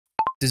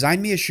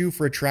Design me a shoe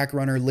for a track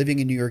runner living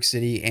in New York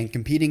City and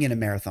competing in a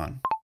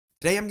marathon.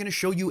 Today, I'm going to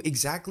show you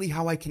exactly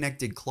how I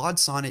connected Claude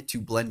Sonnet to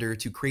Blender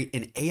to create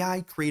an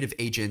AI creative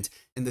agent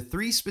and the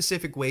 3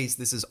 specific ways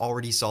this is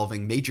already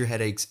solving major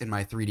headaches in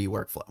my 3D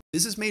workflow.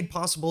 This is made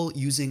possible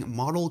using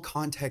Model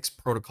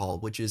Context Protocol,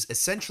 which is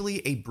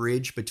essentially a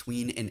bridge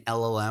between an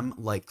LLM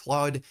like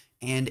Claude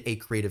and a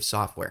creative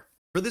software.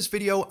 For this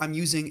video, I'm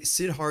using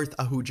Siddharth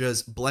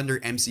Ahuja's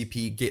Blender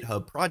MCP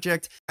GitHub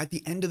project. At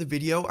the end of the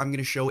video, I'm going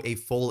to show a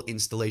full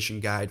installation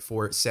guide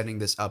for setting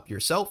this up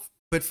yourself.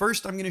 But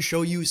first, I'm going to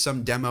show you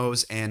some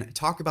demos and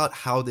talk about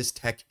how this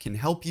tech can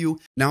help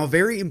you. Now,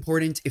 very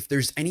important, if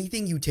there's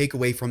anything you take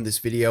away from this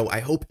video,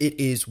 I hope it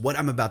is what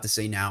I'm about to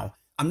say now.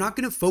 I'm not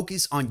going to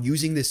focus on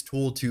using this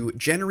tool to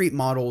generate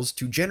models,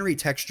 to generate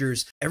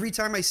textures. Every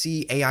time I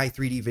see AI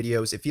 3D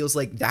videos, it feels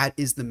like that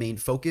is the main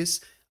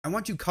focus. I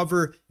want to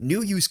cover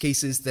new use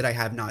cases that I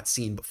have not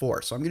seen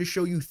before. So I'm going to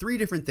show you 3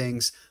 different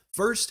things.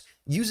 First,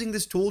 using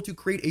this tool to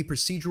create a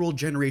procedural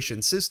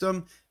generation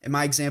system. In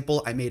my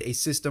example, I made a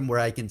system where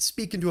I can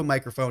speak into a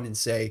microphone and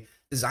say,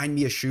 design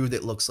me a shoe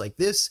that looks like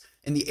this.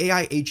 And the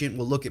AI agent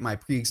will look at my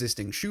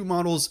pre-existing shoe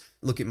models,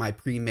 look at my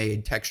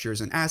pre-made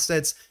textures and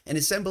assets, and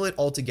assemble it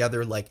all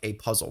together like a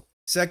puzzle.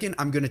 Second,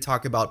 I'm going to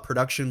talk about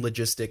production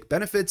logistic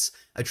benefits.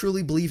 I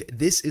truly believe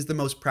this is the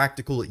most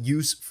practical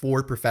use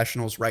for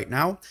professionals right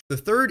now. The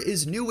third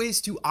is new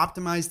ways to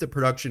optimize the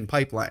production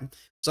pipeline.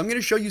 So I'm going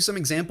to show you some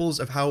examples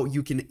of how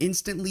you can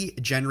instantly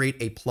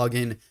generate a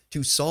plugin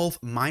to solve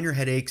minor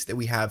headaches that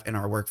we have in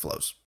our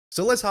workflows.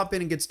 So let's hop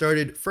in and get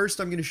started. First,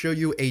 I'm going to show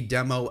you a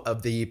demo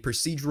of the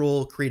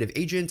procedural creative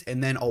agent,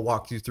 and then I'll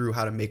walk you through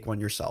how to make one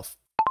yourself.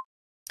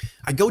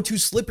 I go to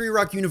Slippery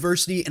Rock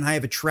University and I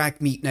have a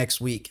track meet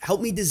next week. Help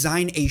me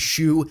design a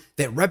shoe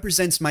that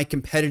represents my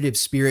competitive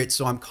spirit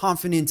so I'm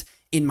confident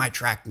in my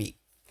track meet.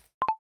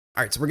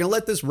 All right, so we're going to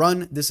let this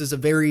run. This is a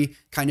very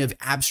kind of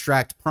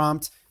abstract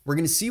prompt. We're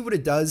going to see what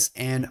it does,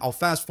 and I'll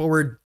fast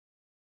forward.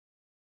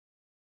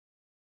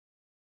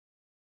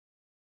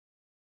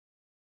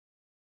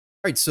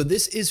 All right, so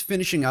this is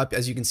finishing up.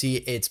 As you can see,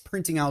 it's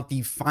printing out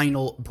the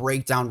final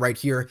breakdown right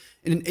here.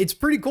 And it's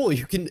pretty cool.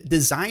 You can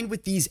design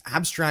with these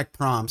abstract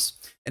prompts.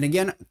 And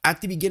again,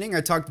 at the beginning,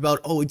 I talked about,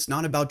 oh, it's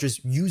not about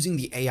just using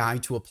the AI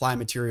to apply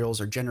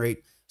materials or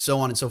generate so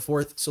on and so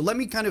forth. So let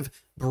me kind of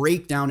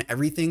break down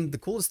everything. The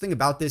coolest thing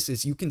about this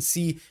is you can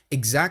see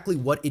exactly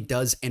what it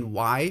does and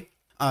why.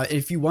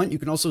 If you want, you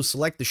can also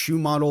select the shoe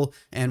model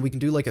and we can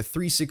do like a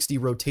 360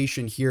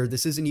 rotation here.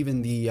 This isn't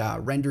even the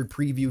rendered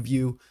preview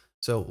view.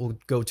 So we'll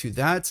go to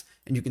that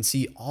and you can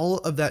see all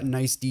of that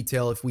nice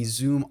detail if we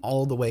zoom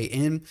all the way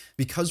in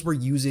because we're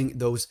using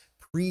those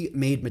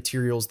pre-made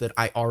materials that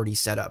I already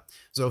set up.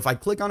 So if I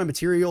click on a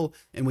material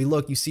and we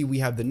look, you see we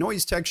have the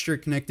noise texture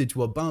connected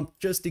to a bump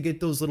just to get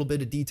those little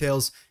bit of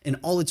details. And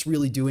all it's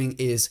really doing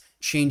is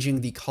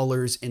changing the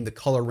colors in the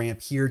color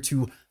ramp here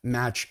to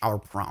match our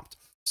prompt.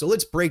 So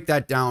let's break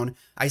that down.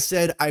 I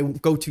said I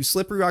go to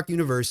Slippery Rock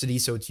University,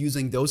 so it's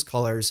using those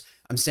colors.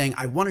 I'm saying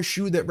I want a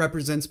shoe that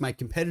represents my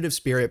competitive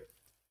spirit.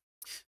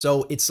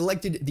 So it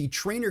selected the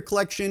trainer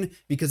collection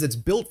because it's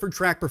built for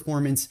track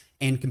performance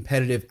and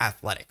competitive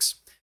athletics.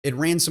 It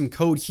ran some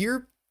code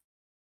here.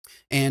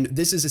 And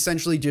this is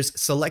essentially just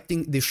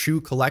selecting the shoe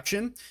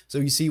collection. So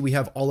you see we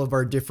have all of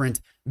our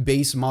different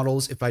base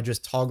models. If I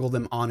just toggle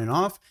them on and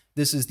off,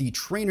 this is the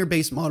trainer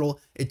base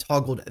model. It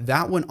toggled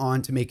that one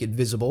on to make it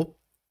visible.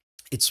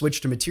 It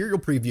switched to material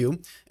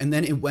preview, and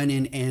then it went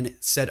in and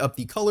set up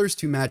the colors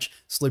to match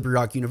Slippery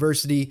Rock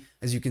University.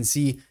 As you can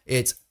see,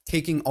 it's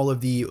taking all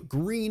of the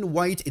green,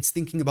 white. It's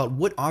thinking about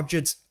what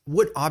objects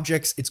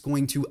it's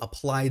going to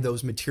apply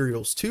those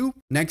materials to.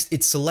 Next,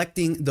 it's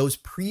selecting those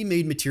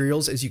pre-made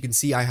materials. As you can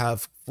see, I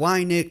have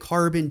Flyknit,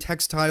 carbon,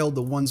 textile,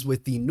 the ones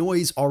with the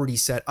noise already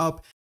set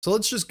up. So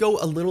let's just go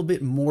a little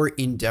bit more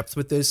in depth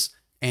with this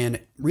and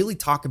really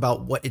talk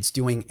about what it's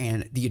doing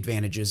and the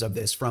advantages of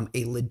this from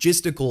a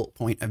logistical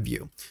point of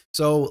view.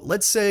 So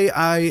let's say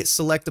I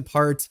select a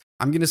part.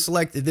 I'm going to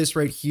select this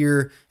right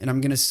here, and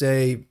I'm going to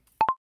say,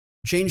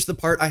 change the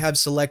part I have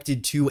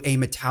selected to a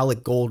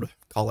metallic gold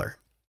color.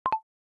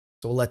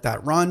 So we'll let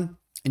that run.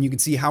 And you can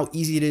see how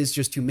easy it is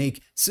just to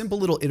make simple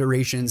little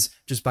iterations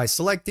just by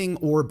selecting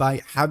or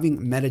by having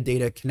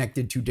metadata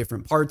connected to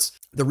different parts.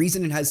 The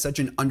reason it has such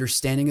an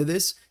understanding of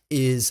this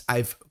is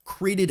I've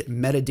created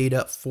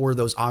metadata for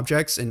those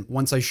objects. And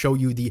once I show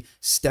you the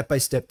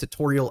step-by-step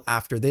tutorial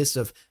after this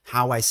of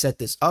how I set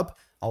this up,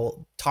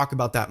 I'll talk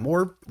about that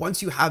more.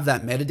 Once you have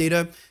that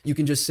metadata, you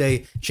can just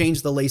say,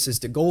 change the laces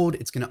to gold.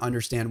 It's going to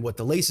understand what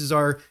the laces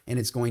are, and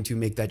it's going to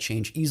make that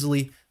change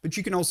easily. But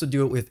you can also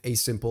do it with a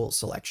simple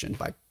selection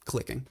by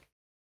clicking.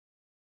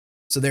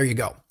 So there you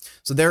go.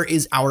 So there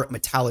is our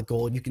metallic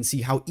gold. You can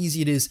see how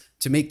easy it is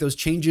to make those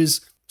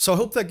changes. So I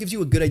hope that gives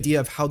you a good idea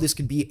of how this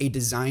could be a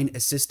design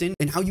assistant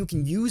and how you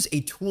can use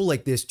a tool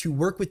like this to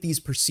work with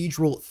these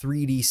procedural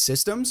 3D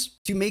systems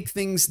to make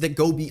things that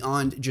go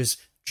beyond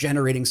just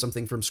generating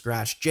something from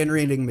scratch,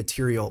 generating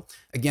material.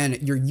 Again,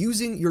 you're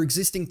using your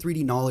existing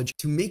 3D knowledge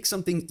to make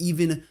something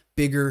even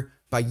bigger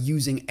by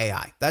using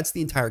AI. That's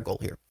the entire goal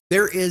here.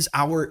 there is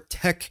our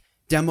tech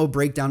demo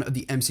breakdown of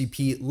the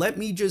MCP. Let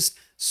me just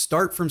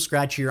start from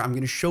scratch here. I'm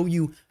going to show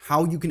you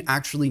how you can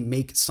actually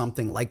make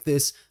something like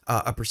this,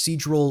 a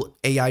procedural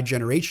AI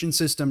generation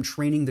system,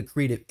 training the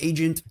creative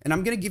agent. And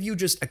I'm going to give you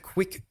just a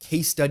quick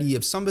case study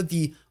of some of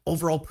the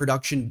overall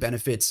production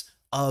benefits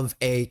of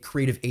a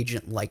creative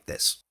agent like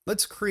this.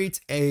 Let's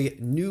create a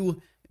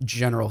new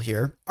general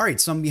here. All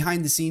right, some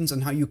behind the scenes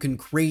on how you can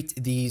create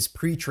these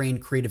pre-trained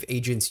creative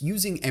agents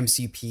using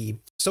MCP.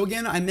 So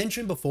again, I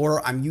mentioned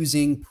before, I'm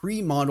using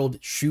pre-modeled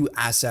shoe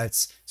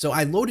assets. So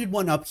I loaded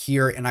one up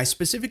here and I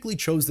specifically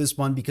chose this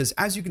one because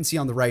as you can see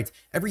on the right,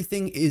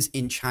 everything is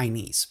in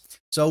Chinese.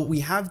 So we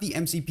have the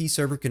MCP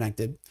server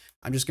connected.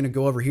 I'm just going to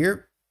go over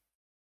here.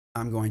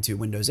 I'm going to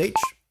Windows H,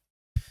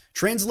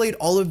 translate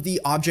all of the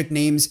object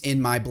names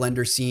in my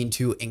Blender scene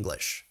to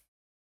English.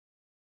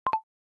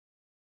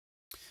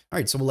 All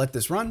right, so we'll let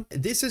this run.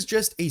 This is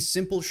just a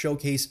simple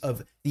showcase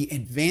of the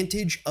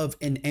advantage of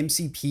an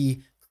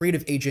MCP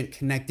creative agent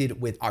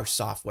connected with our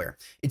software.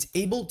 It's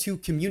able to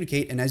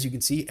communicate, and as you can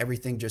see,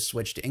 everything just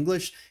switched to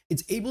English.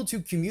 It's able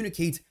to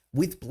communicate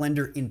with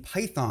Blender in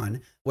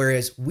Python,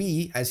 whereas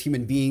we, as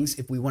human beings,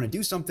 if we want to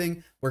do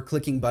something, we're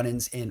clicking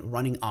buttons and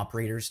running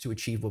operators to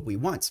achieve what we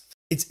want.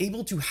 It's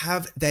able to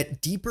have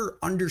that deeper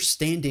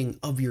understanding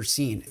of your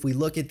scene. If we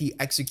look at the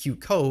execute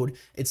code,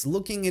 it's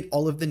looking at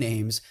all of the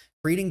names,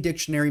 creating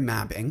dictionary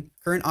mapping,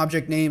 current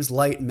object names,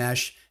 light,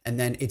 mesh, and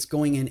then it's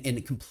going in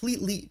and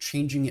completely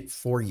changing it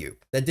for you.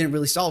 That didn't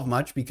really solve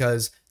much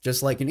because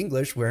just like in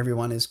English, where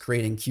everyone is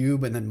creating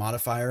cube and then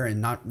modifier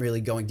and not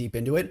really going deep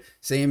into it,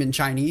 same in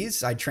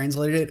Chinese, I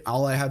translated it.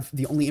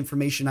 The only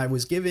information I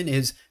was given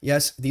is,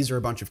 yes, these are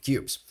a bunch of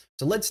cubes.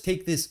 So let's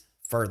take this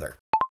further.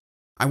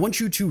 I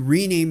want you to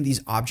rename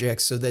these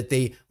objects so that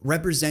they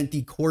represent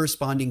the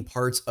corresponding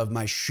parts of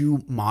my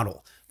shoe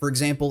model. For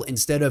example,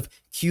 instead of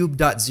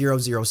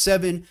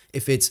cube.007,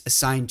 if it's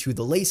assigned to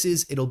the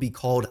laces, it'll be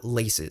called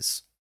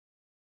laces.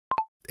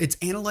 It's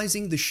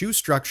analyzing the shoe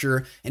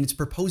structure and it's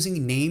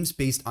proposing names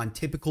based on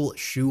typical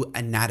shoe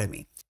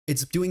anatomy.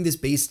 It's doing this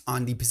based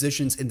on the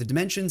positions and the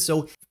dimensions,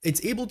 so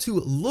it's able to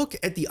look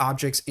at the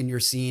objects in your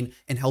scene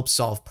and help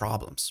solve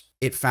problems.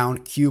 It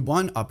found cube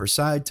 1, upper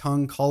side,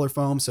 tongue, collar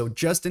foam. So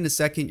just in a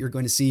second, you're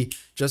going to see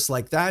just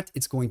like that,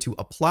 it's going to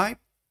apply.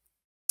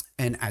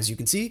 And as you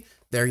can see,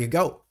 there you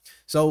go.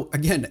 So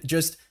again,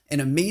 just an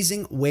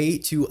amazing way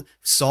to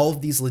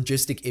solve these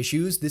logistic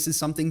issues. This is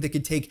something that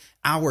could take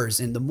hours.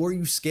 And the more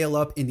you scale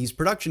up in these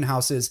production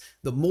houses,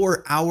 the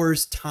more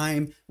hours,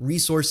 time,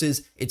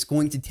 resources it's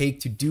going to take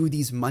to do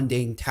these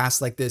mundane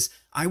tasks like this.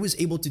 I was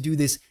able to do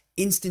this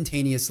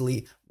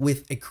instantaneously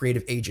with a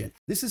creative agent.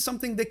 This is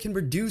something that can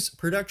reduce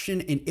production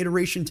and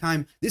iteration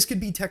time. This could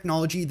be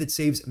technology that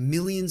saves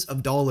millions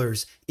of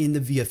dollars in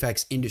the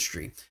VFX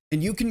industry.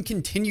 And you can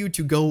continue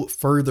to go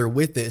further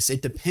with this.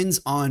 It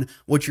depends on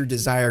what your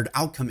desired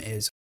outcome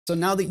is. So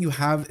now that you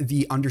have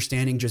the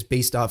understanding just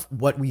based off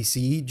what we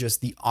see,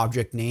 just the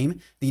object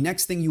name, the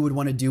next thing you would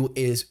want to do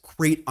is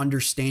create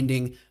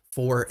understanding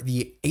for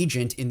the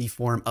agent in the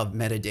form of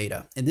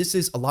metadata. And this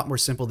is a lot more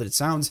simple than it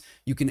sounds.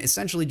 You can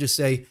essentially just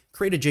say,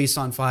 create a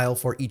JSON file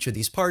for each of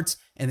these parts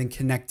and then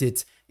connect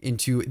it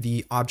into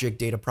the object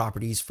data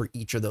properties for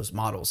each of those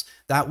models.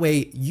 That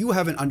way you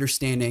have an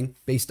understanding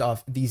based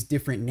off these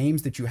different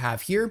names that you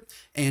have here,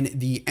 and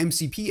the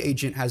MCP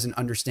agent has an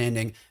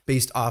understanding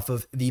based off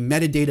of the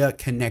metadata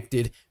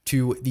connected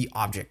to the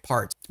object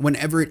parts.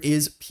 Whenever it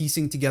is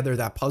piecing together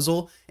that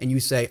puzzle and you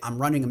say, I'm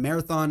running a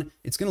marathon,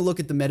 it's going to look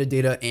at the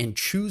metadata and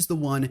choose the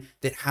one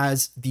that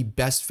has the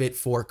best fit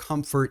for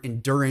comfort,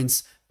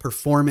 endurance,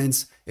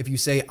 performance. If you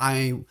say,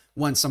 I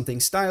want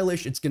something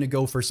stylish, it's going to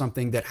go for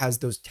something that has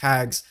those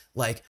tags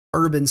like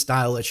urban,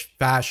 stylish,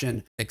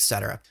 fashion,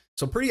 etc.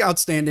 So pretty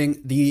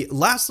outstanding. The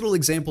last little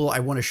example I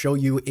want to show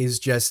you is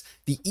just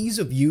the ease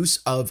of use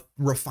of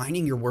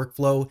refining your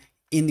workflow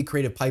in the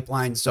creative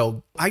pipeline.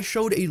 So I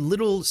showed a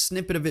little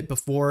snippet of it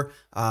before,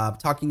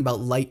 talking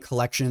about light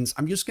collections.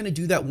 I'm just going to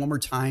do that one more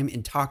time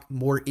and talk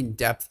more in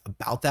depth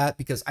about that,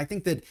 because I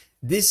think that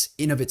this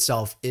in of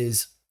itself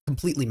is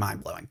completely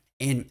mind-blowing.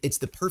 And it's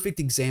the perfect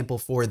example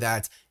for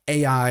that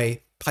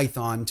AI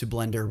Python to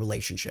Blender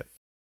relationship.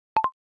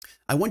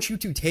 I want you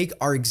to take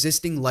our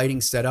existing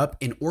lighting setup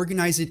and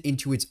organize it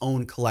into its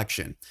own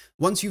collection.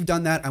 Once you've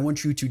done that, I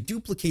want you to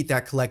duplicate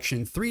that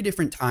collection 3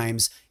 different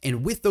times.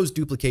 And with those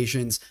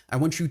duplications, I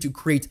want you to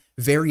create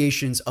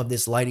variations of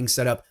this lighting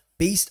setup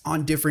based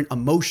on different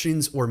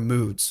emotions or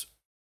moods.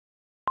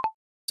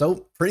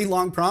 So pretty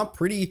long prompt,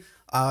 pretty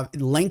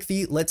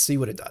lengthy. Let's see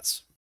what it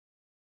does.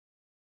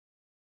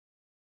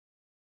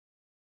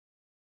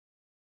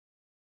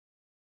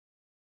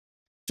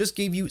 Just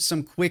gave you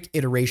some quick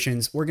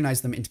iterations,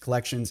 organize them into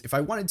collections. If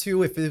I wanted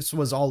to, if this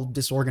was all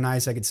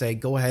disorganized, I could say,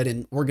 go ahead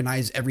and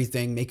organize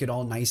everything, make it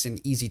all nice and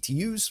easy to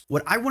use.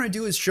 What I want to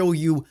do is show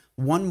you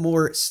one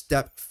more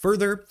step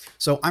further.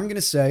 So I'm going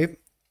to say,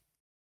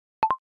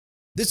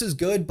 this is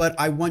good, but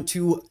I want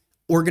to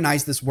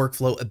organize this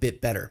workflow a bit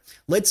better.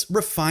 Let's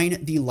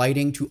refine the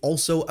lighting to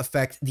also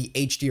affect the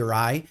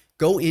HDRI.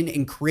 Go in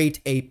and create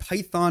a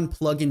Python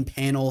plugin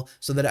panel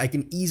so that I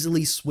can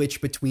easily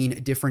switch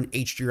between different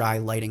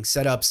HDRI lighting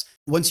setups.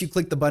 Once you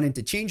click the button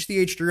to change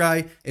the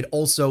HDRI, it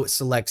also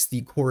selects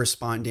the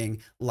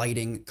corresponding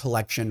lighting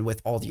collection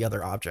with all the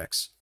other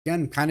objects.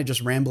 Again, kind of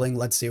just rambling.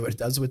 Let's see what it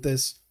does with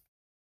this.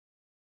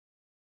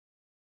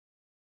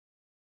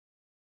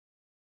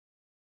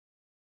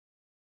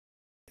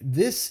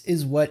 This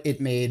is what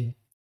it made.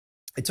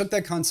 I took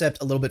that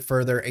concept a little bit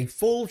further, a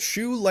full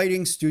shoe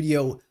lighting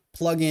studio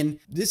plugin.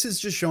 This is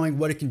just showing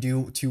what it can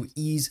do to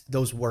ease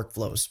those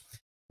workflows.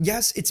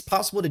 Yes, it's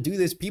possible to do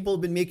this. People have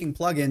been making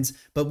plugins,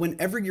 but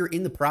whenever you're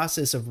in the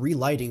process of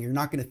relighting, you're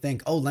not going to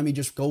think, oh, let me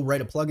just go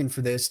write a plugin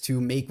for this to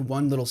make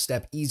one little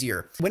step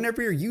easier.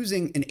 Whenever you're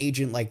using an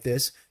agent like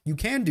this, you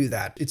can do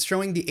that. It's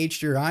showing the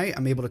HDRI.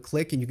 I'm able to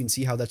click and you can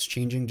see how that's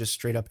changing just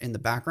straight up in the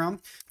background.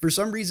 For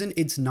some reason,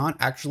 it's not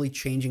actually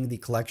changing the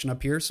collection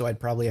up here. So I'd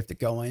probably have to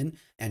go in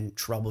and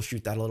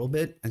troubleshoot that a little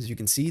bit. As you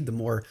can see, the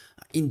more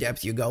in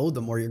depth you go,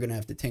 the more you're going to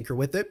have to tinker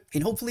with it.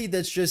 And hopefully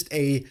that's just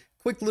a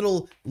quick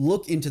little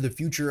look into the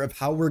future of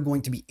how we're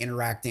going to be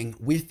interacting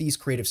with these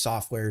creative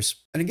softwares.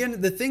 And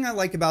again, the thing I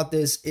like about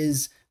this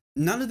is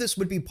none of this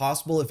would be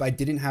possible if I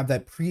didn't have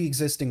that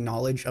pre-existing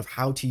knowledge of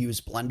how to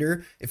use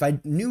Blender. If I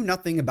knew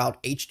nothing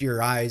about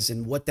HDRIs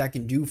and what that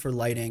can do for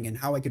lighting and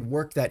how I could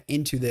work that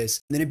into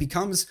this, then it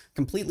becomes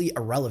completely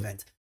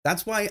irrelevant.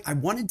 That's why I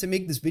wanted to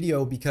make this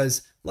video,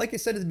 because like I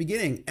said at the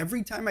beginning,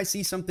 every time I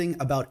see something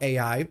about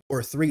AI or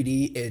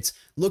 3D, it's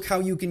look how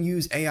you can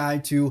use AI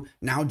to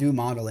now do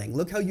modeling.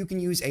 Look how you can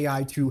use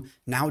AI to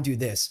now do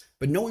this.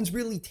 But no one's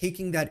really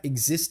taking that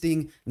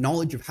existing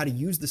knowledge of how to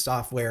use the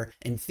software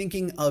and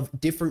thinking of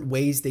different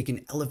ways they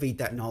can elevate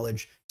that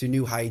knowledge to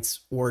new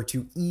heights or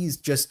to ease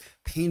just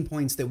pain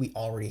points that we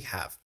already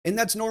have. And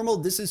that's normal.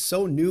 This is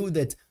so new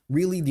that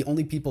really the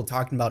only people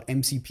talking about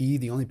MCP,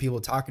 the only people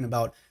talking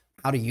about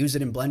how to use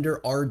it in Blender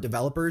are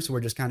developers who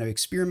are just kind of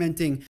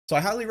experimenting. So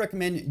I highly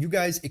recommend you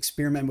guys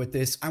experiment with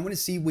this. I want to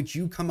see what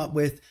you come up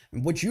with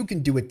and what you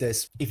can do with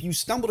this. If you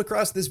stumbled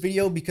across this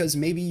video because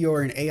maybe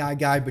you're an AI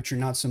guy, but you're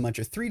not so much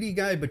a 3D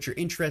guy, but you're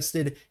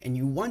interested and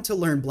you want to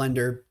learn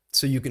Blender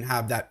so you can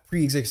have that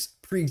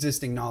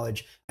pre-existing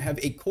knowledge, I have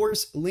a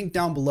course linked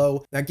down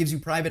below that gives you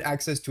private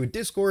access to a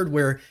Discord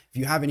where if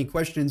you have any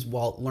questions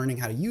while learning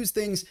how to use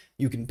things,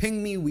 you can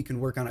ping me, we can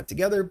work on it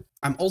together.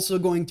 I'm also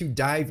going to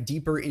dive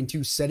deeper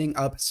into setting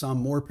up some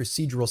more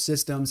procedural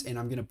systems, and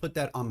I'm going to put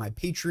that on my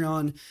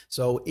Patreon.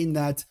 So in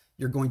that,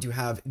 you're going to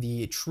have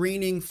the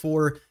training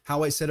for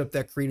how I set up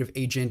that creative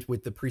agent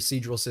with the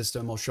procedural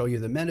system. I'll show you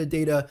the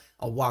metadata.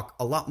 I'll walk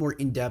a lot more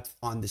in depth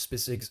on the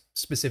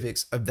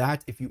specifics of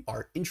that if you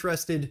are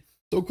interested.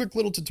 So a quick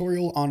little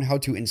tutorial on how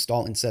to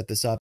install and set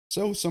this up.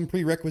 So some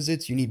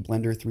prerequisites, you need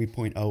Blender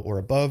 3.0 or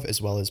above,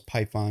 as well as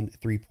Python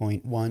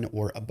 3.1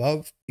 or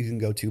above. You can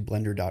go to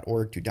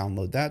blender.org to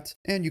download that,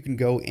 and you can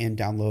go and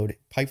download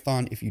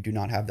Python if you do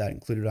not have that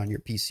included on your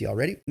PC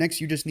already. Next,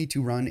 you just need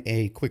to run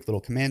a quick little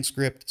command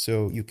script.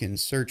 So you can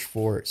search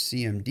for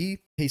CMD,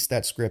 paste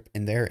that script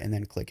in there, and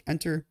then click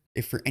enter.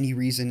 If for any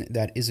reason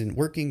that isn't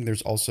working,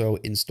 there's also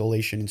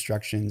installation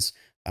instructions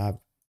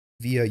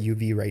via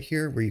UV right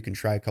here, where you can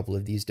try a couple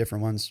of these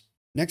different ones.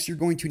 Next, you're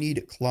going to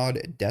need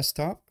Claude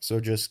Desktop. So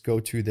just go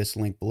to this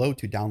link below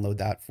to download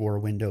that for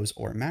Windows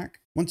or Mac.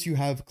 Once you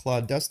have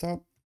Claude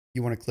Desktop,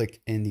 you want to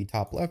click in the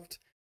top left,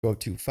 go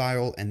to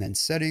File and then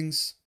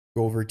Settings,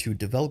 go over to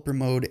Developer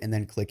Mode and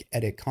then click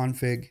Edit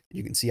Config.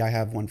 You can see I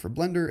have one for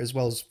Blender as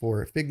well as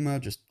for Figma,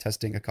 just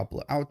testing a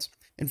couple out.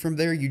 And from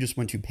there, you just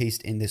want to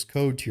paste in this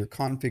code to your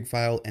config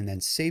file and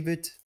then save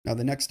it. Now,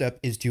 the next step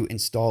is to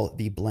install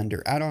the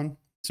Blender add-on.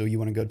 So you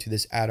want to go to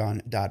this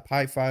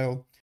addon.py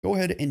file, go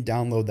ahead and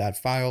download that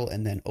file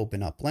and then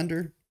open up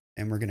Blender.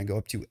 And we're going to go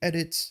up to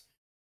Edit,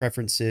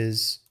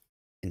 Preferences,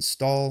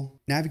 Install,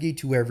 navigate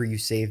to wherever you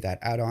save that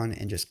add-on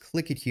and just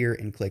click it here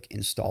and click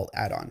Install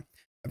Add-on.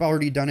 I've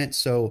already done it.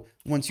 So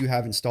once you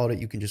have installed it,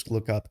 you can just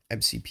look up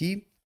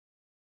MCP.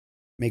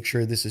 Make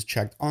sure this is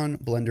checked on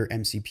Blender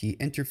MCP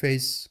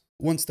interface.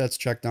 Once that's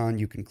checked on,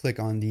 you can click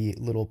on the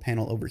little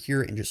panel over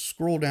here and just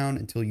scroll down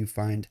until you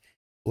find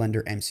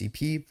Blender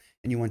MCP.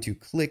 And you want to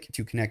click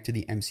to connect to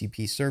the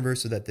MCP server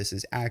so that this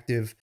is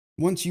active.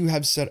 Once you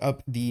have set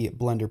up the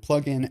Blender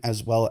plugin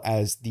as well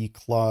as the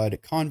Claude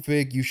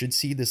config, you should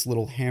see this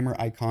little hammer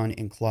icon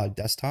in Claude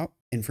Desktop.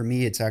 And for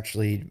me, it's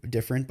actually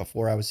different.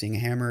 Before I was seeing a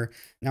hammer.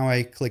 Now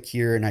I click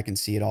here and I can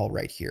see it all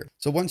right here.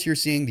 So once you're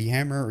seeing the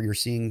hammer or you're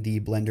seeing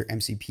the Blender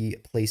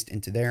MCP placed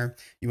into there,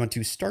 you want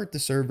to start the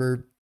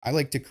server. I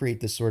like to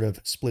create this sort of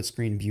split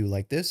screen view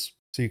like this.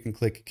 So you can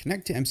click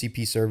connect to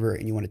MCP server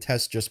and you want to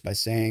test just by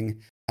saying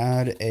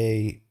add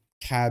a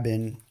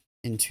cabin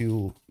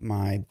into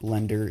my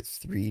Blender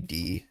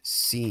 3D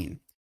scene.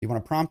 You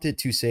want to prompt it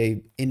to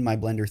say in my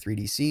Blender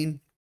 3D scene.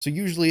 So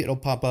usually it'll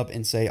pop up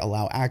and say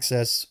allow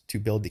access to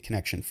build the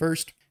connection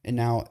first. And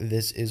now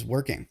this is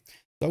working.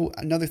 So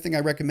another thing I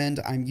recommend,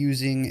 I'm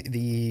using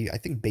the, I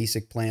think,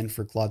 basic plan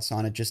for Claude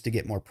Sonnet just to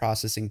get more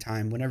processing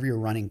time. Whenever you're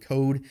running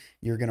code,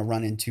 you're going to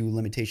run into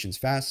limitations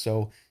fast.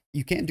 So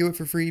you can't do it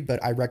for free,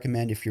 but I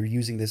recommend if you're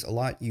using this a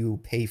lot, you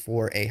pay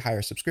for a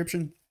higher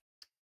subscription.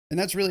 And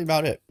that's really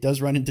about it. It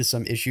does run into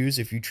some issues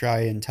if you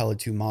try and tell it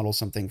to model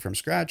something from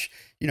scratch.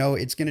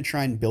 It's going to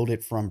try and build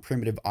it from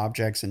primitive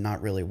objects and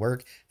not really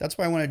work. That's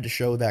why I wanted to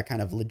show that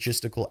kind of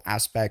logistical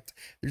aspect.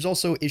 There's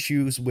also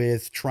issues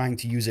with trying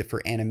to use it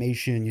for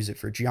animation, use it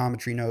for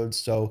geometry nodes.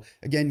 So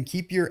again,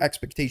 keep your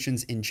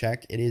expectations in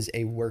check. It is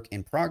a work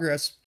in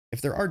progress. If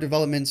there are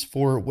developments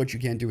for what you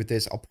can do with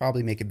this, I'll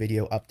probably make a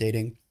video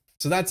updating.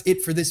 So that's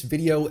it for this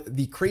video.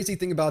 The crazy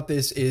thing about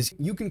this is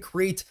you can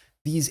create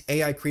these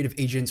AI creative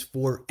agents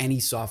for any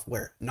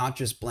software, not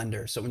just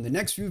Blender. So in the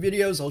next few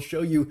videos, I'll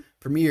show you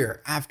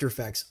Premiere, After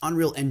Effects,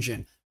 Unreal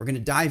Engine. We're going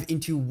to dive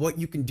into what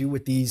you can do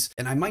with these.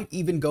 And I might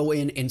even go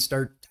in and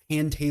start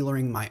hand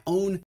tailoring my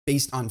own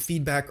based on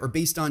feedback or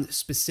based on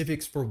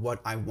specifics for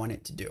what I want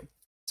it to do.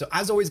 So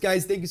as always,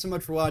 guys, thank you so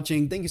much for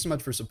watching. Thank you so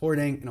much for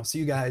supporting, and I'll see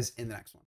you guys in the next one.